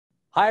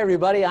Hi,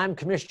 everybody. I'm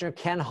Commissioner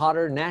Ken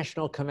Hodder,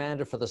 National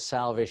Commander for the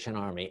Salvation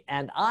Army,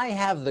 and I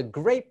have the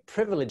great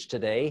privilege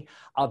today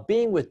of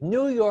being with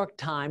New York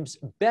Times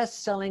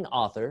best-selling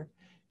author,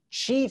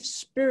 Chief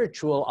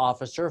Spiritual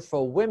Officer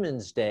for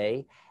Women's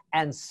Day,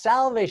 and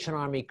Salvation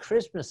Army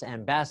Christmas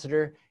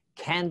Ambassador,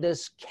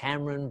 Candace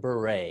Cameron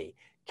Bure.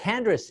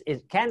 Candace,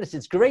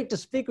 it's great to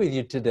speak with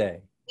you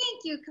today.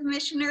 Thank you,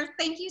 Commissioner.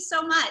 Thank you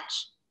so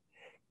much.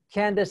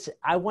 Candace,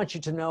 I want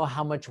you to know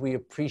how much we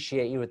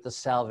appreciate you at the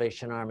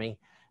Salvation Army,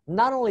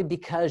 not only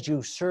because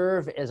you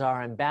serve as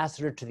our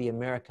ambassador to the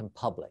American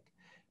public,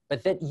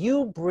 but that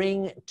you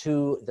bring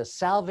to the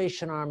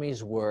Salvation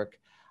Army's work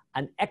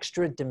an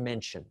extra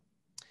dimension.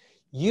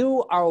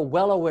 You are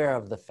well aware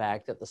of the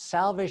fact that the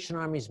Salvation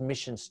Army's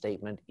mission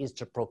statement is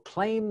to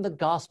proclaim the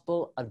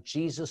gospel of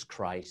Jesus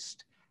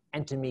Christ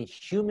and to meet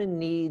human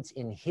needs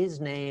in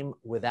His name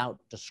without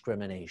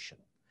discrimination.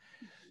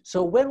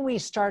 So when we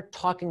start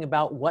talking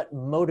about what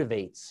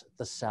motivates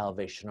the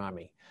Salvation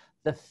Army,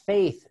 the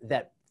faith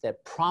that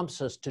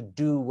prompts us to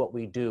do what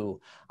we do,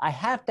 I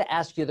have to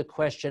ask you the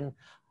question,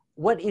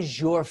 what is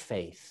your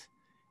faith?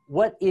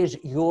 What is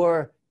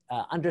your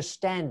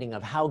understanding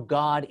of how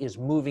God is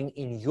moving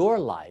in your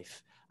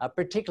life,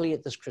 particularly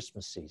at this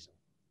Christmas season?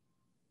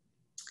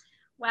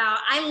 Wow,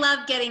 I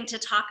love getting to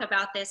talk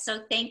about this, so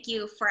thank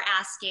you for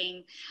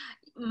asking.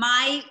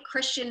 My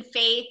Christian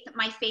faith,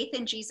 my faith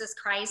in Jesus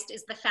Christ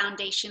is the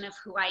foundation of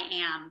who I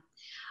am.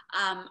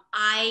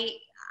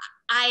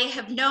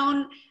 I've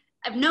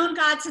known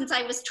God since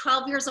I was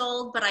 12 years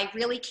old, but I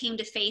really came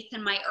to faith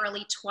in my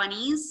early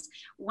 20s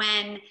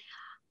when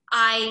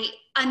I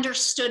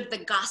understood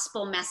the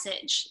gospel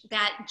message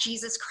that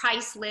Jesus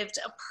Christ lived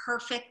a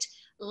perfect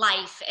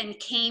life and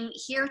came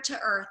here to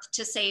earth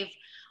to save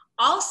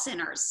all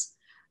sinners,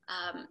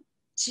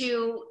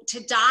 to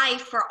die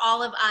for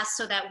all of us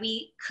so that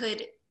we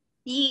could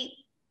be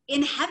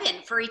in heaven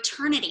for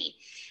eternity.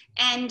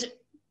 And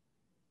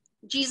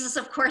Jesus,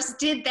 of course,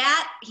 did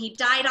that. He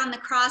died on the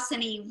cross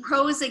and He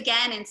rose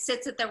again and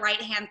sits at the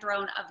right-hand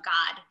throne of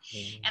God.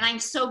 Mm-hmm. And I'm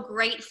so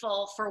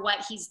grateful for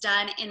what He's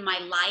done in my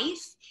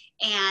life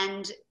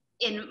and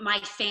in my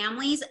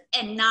families,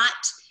 and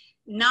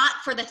not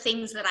for the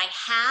things that I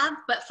have,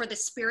 but for the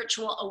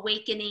spiritual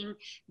awakening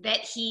that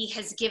He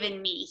has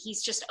given me.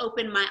 He's just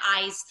opened my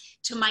eyes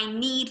to my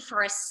need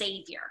for a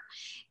Savior.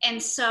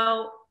 And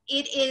so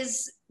it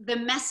is the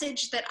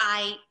message that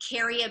I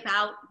carry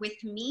about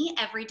with me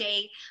every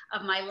day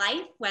of my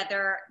life,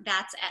 whether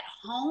that's at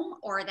home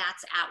or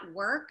that's at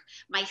work.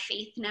 My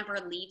faith never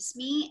leaves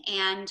me,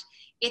 and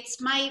it's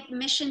my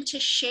mission to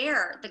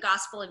share the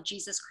gospel of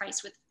Jesus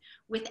Christ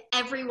with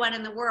everyone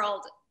in the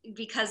world,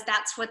 because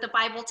that's what the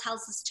Bible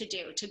tells us to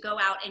do, to go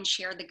out and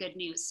share the good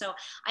news. So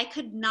I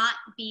could not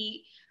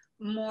be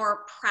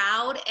more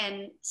proud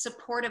and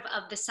supportive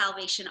of the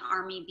Salvation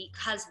Army,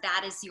 because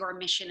that is your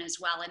mission as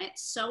well. And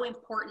it's so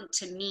important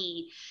to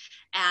me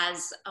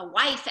as a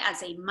wife,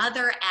 as a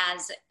mother,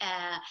 as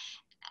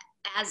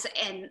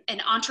an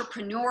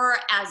entrepreneur,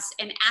 as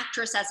an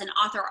actress, as an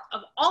author,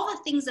 of all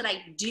the things that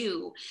I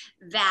do,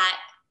 that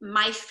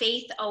my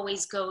faith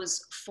always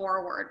goes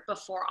forward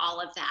before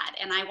all of that.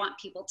 And I want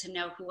people to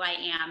know who I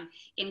am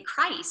in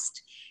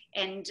Christ.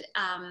 And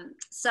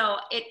so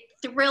it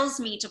thrills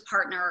me to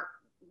partner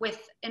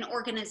with an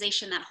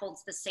organization that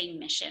holds the same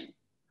mission.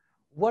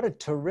 What a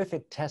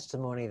terrific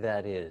testimony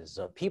that is.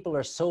 People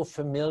are so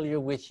familiar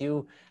with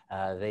you.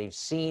 They've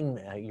seen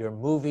your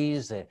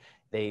movies.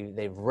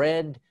 They've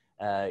read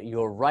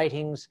your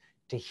writings.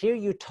 To hear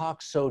you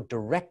talk so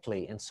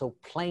directly and so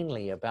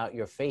plainly about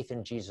your faith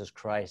in Jesus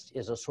Christ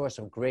is a source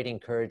of great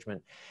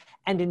encouragement.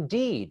 And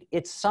indeed,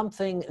 it's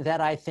something that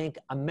I think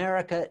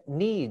America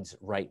needs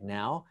right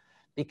now,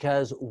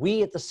 because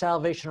we at the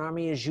Salvation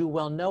Army, as you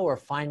well know, are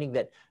finding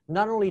that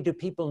not only do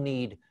people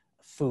need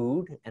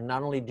food, and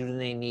not only do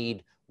they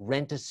need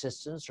rent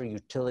assistance or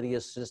utility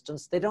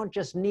assistance, they don't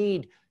just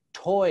need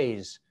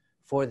toys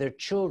for their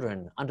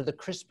children under the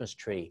Christmas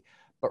tree.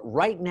 But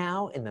right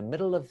now, in the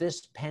middle of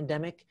this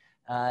pandemic,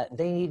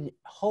 they need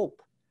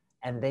hope,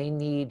 and they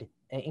need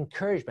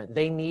encouragement.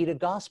 They need a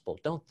gospel,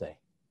 don't they?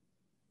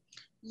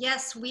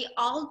 Yes, we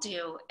all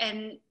do.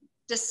 And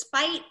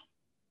despite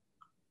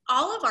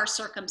all of our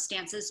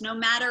circumstances, no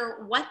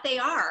matter what they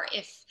are,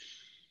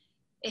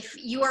 if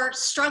you are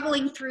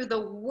struggling through the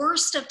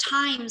worst of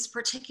times,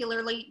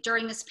 particularly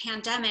during this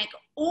pandemic,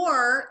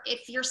 or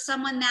if you're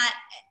someone that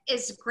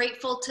is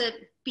grateful to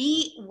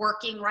be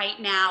working right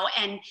now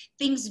and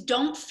things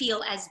don't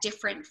feel as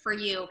different for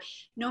you,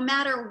 no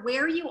matter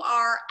where you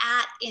are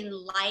at in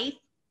life,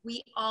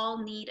 we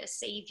all need a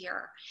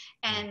Savior.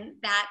 And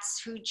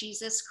that's who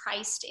Jesus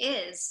Christ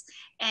is.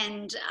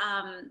 And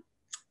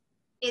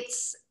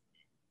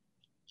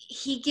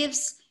He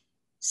gives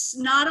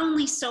not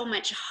only so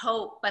much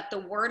hope, but the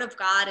Word of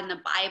God in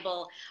the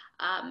Bible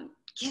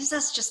gives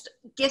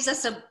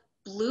us a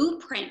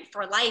blueprint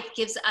for life,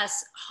 gives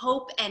us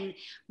hope and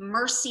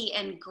mercy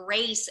and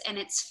grace, and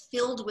it's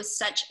filled with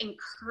such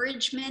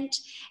encouragement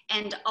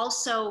and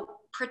also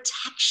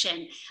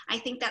protection. I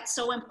think that's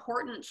so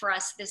important for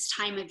us this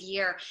time of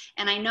year.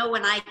 And I know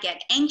when I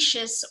get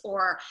anxious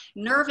or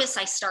nervous,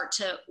 I start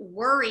to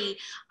worry,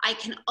 I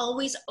can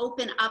always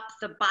open up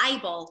the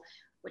Bible,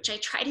 which I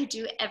try to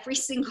do every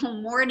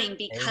single morning,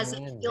 because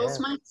Amen. it fills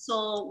my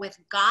soul with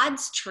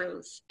God's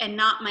truth and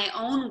not my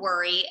own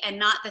worry and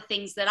not the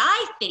things that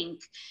I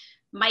think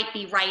might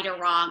be right or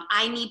wrong.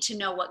 I need to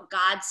know what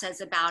God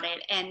says about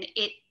it, and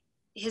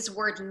his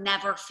word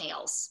never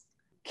fails.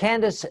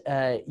 Candace,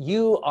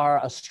 you are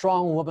a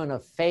strong woman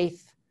of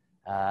faith.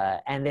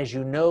 And as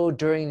you know,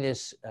 during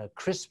this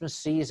Christmas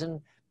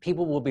season,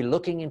 people will be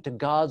looking into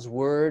God's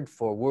word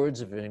for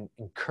words of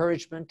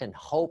encouragement and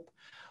hope.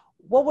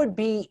 What would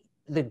be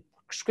the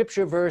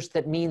scripture verse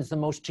that means the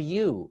most to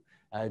you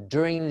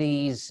during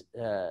these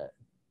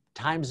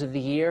times of the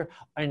year,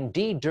 or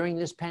indeed during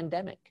this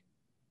pandemic?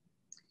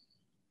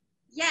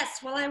 Yes,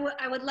 well,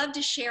 I would love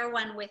to share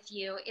one with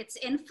you. It's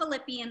in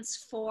Philippians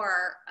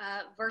 4,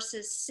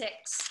 verses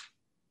 6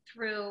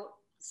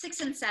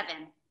 and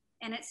 7.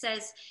 And it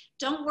says,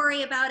 "Don't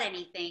worry about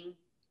anything,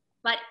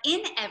 but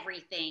in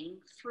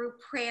everything, through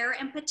prayer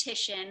and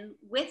petition,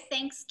 with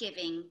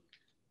thanksgiving,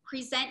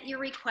 present your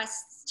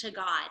requests to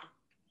God.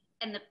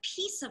 And the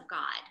peace of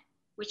God,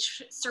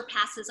 which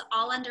surpasses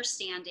all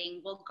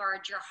understanding, will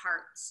guard your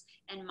hearts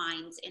and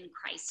minds in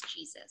Christ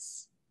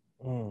Jesus."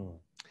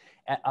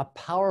 A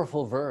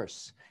powerful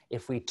verse.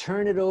 If we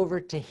turn it over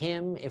to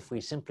him, if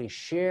we simply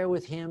share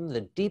with him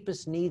the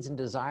deepest needs and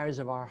desires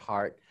of our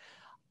heart,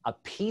 a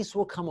peace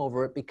will come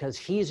over it, because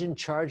he's in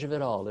charge of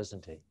it all,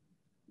 isn't he?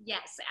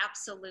 Yes,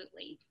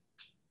 absolutely.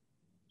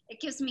 It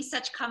gives me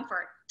such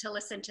comfort to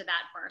listen to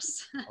that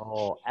verse.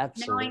 Oh,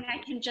 absolutely. Knowing I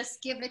can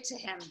just give it to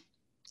him.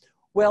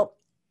 Well,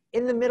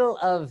 in the middle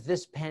of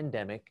this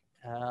pandemic,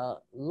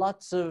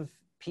 lots of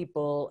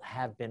people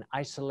have been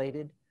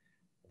isolated.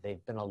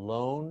 They've been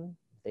alone.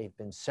 They've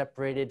been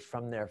separated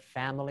from their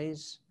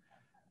families.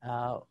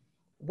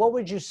 What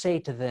would you say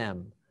to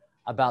them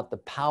about the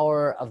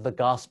power of the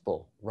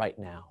gospel right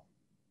now?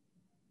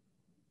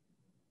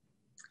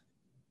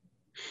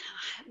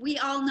 We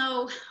all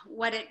know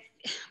what it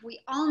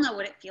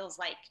feels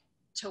like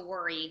to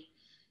worry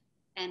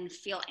and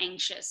feel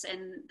anxious,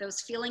 and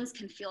those feelings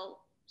can feel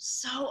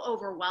so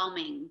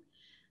overwhelming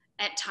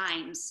at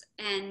times.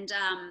 And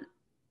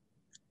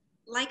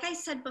like I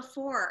said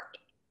before,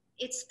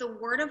 it's the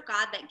word of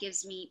God that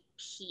gives me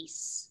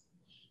peace.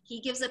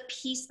 He gives a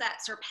peace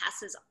that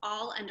surpasses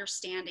all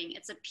understanding.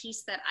 It's a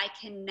peace that I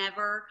can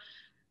never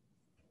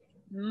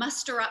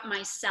muster up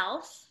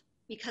myself,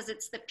 because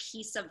it's the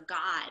peace of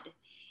God.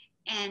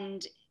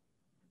 And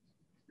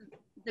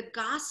the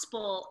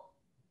gospel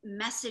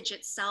message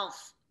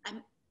itself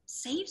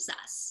saves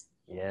us.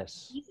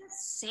 Yes.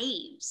 Jesus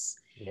saves.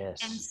 Yes.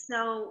 And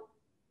so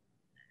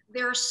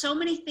there are so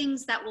many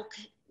things that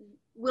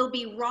will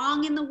be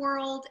wrong in the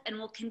world and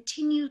will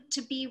continue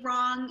to be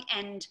wrong,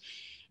 and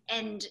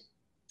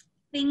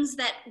things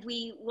that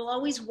we will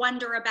always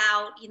wonder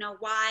about,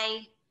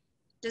 why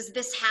does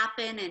this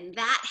happen and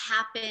that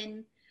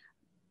happen?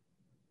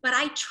 But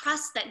I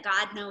trust that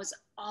God knows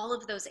all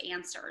of those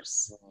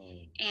answers.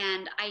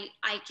 And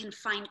I can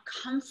find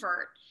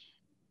comfort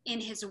in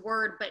his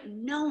word, but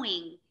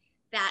knowing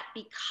that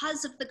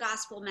because of the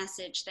gospel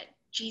message that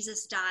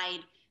Jesus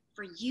died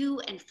for you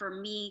and for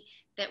me,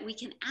 that we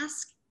can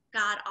ask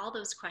God all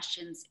those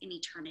questions in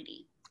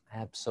eternity.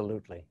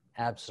 Absolutely.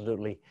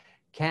 Absolutely.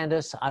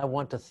 Candace, I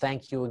want to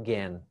thank you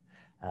again,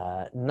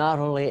 not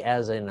only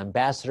as an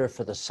ambassador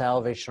for the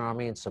Salvation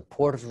Army in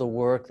support of the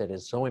work that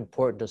is so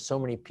important to so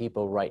many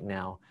people right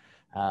now,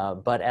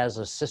 but as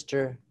a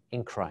sister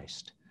in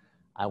Christ.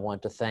 I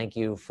want to thank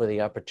you for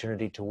the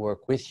opportunity to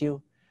work with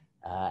you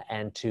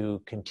and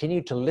to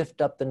continue to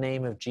lift up the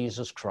name of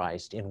Jesus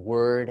Christ in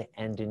word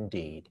and in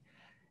deed.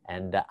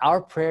 And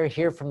our prayer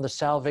here from the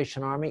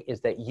Salvation Army is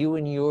that you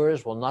and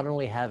yours will not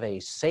only have a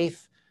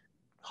safe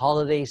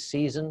holiday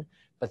season,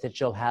 but that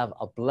you'll have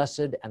a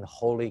blessed and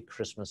holy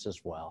Christmas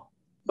as well.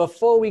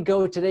 Before we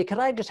go today, could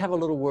I just have a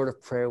little word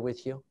of prayer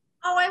with you?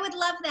 Oh, I would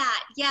love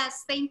that.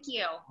 Yes, thank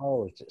you.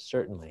 Oh,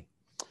 certainly.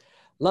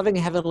 Loving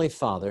Heavenly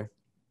Father,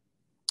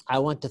 I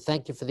want to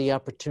thank you for the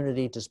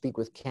opportunity to speak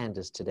with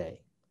Candace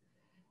today.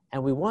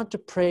 And we want to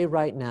pray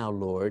right now,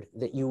 Lord,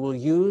 that you will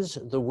use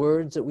the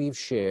words that we've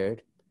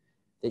shared,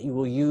 that you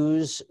will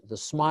use the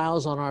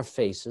smiles on our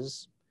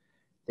faces,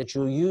 that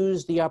you'll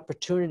use the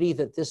opportunity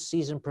that this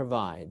season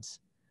provides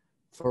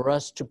for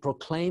us to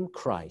proclaim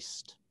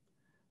Christ,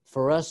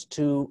 for us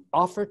to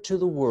offer to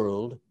the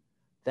world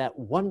that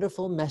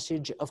wonderful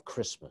message of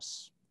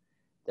Christmas,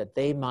 that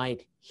they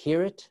might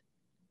hear it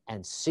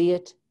and see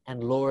it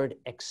and, Lord,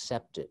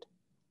 accept it.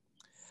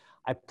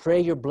 I pray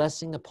your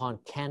blessing upon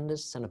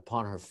Candace and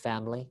upon her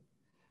family.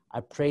 I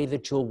pray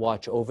that you'll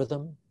watch over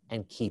them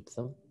and keep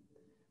them.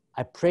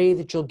 I pray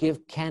that you'll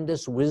give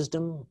Candace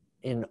wisdom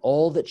in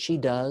all that she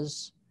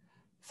does.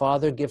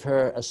 Father, give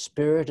her a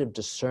spirit of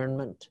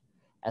discernment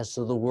as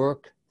to the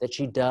work that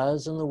she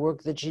does and the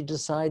work that she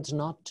decides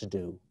not to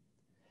do.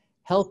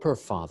 Help her,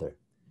 Father,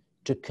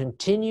 to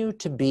continue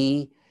to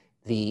be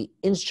the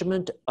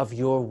instrument of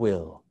your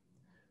will.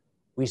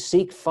 We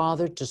seek,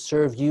 Father, to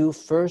serve you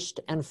first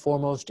and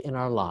foremost in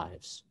our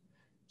lives.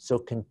 So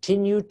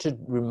continue to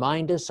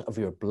remind us of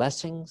your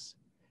blessings.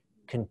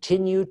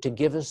 Continue to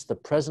give us the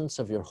presence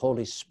of your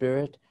Holy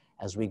Spirit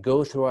as we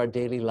go through our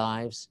daily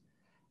lives.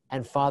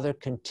 And Father,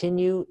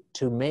 continue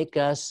to make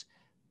us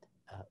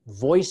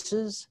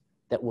voices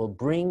that will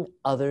bring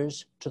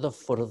others to the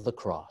foot of the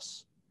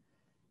cross.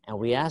 And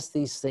we ask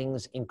these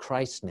things in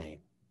Christ's name.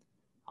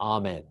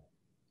 Amen.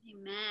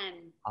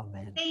 Amen.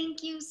 Amen.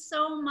 Thank you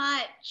so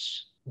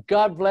much.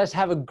 God bless.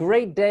 Have a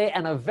great day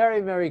and a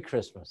very Merry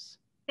Christmas.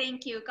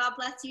 Thank you. God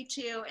bless you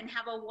too, and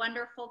have a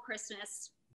wonderful Christmas.